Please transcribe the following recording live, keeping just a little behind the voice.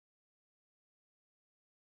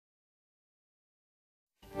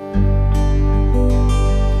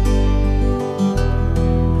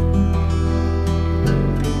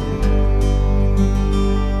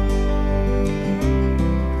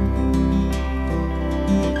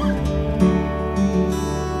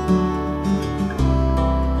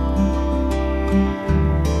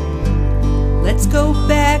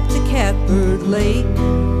Catbird Lake.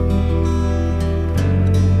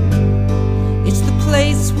 It's the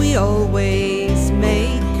place we always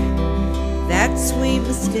make that sweet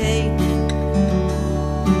mistake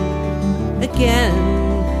again.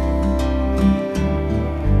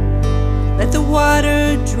 Let the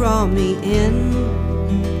water draw me in.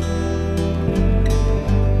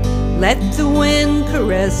 Let the wind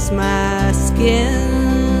caress my skin.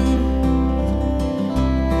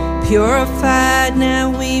 Purified,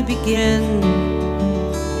 now we begin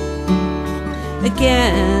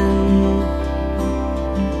again.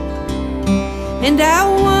 And I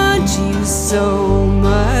want you so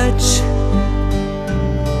much.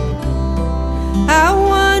 I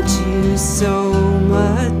want you so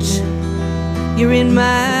much. You're in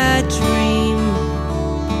my dream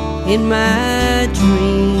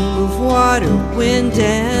of water, wind,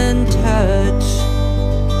 and touch.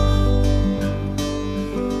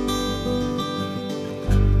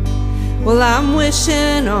 Well, I'm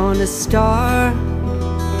wishing on a star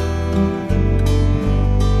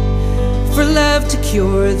for love to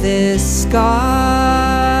cure this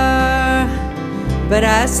scar, but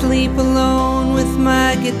I sleep alone with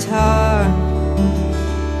my guitar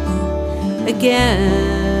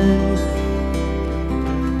again.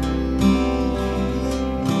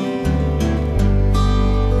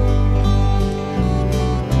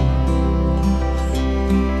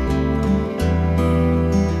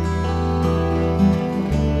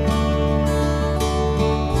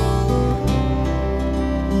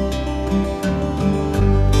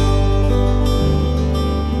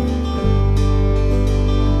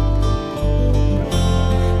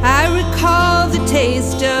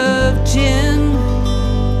 Taste of gin,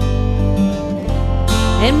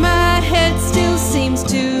 and my head still seems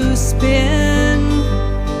to spin,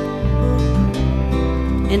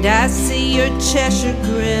 and I see your Cheshire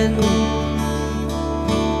grin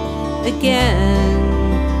again.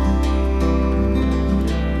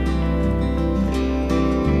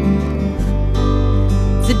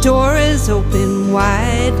 The door is open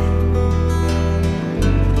wide.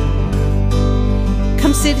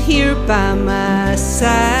 Come sit here by my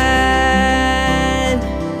side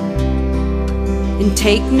and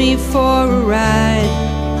take me for a ride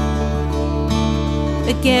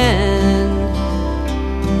again.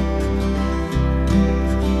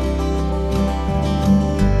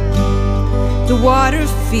 The water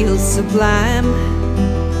feels sublime.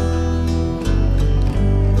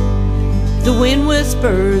 The wind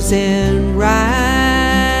whispers in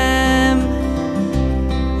rhyme,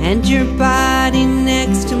 and your body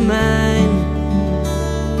next to mine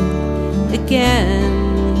again.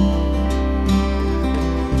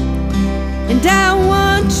 And I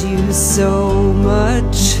want you so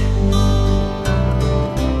much.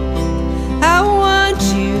 I want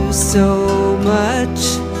you so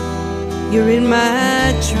much. You're in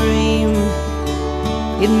my dream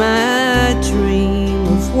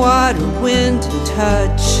of water, wind, and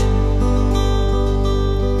touch.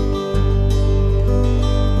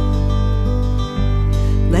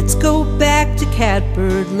 Let's go back to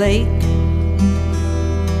Catbird Lake.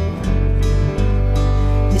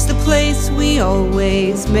 It's the place we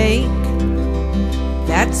always make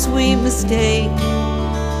that sweet mistake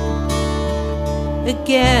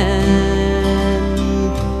again.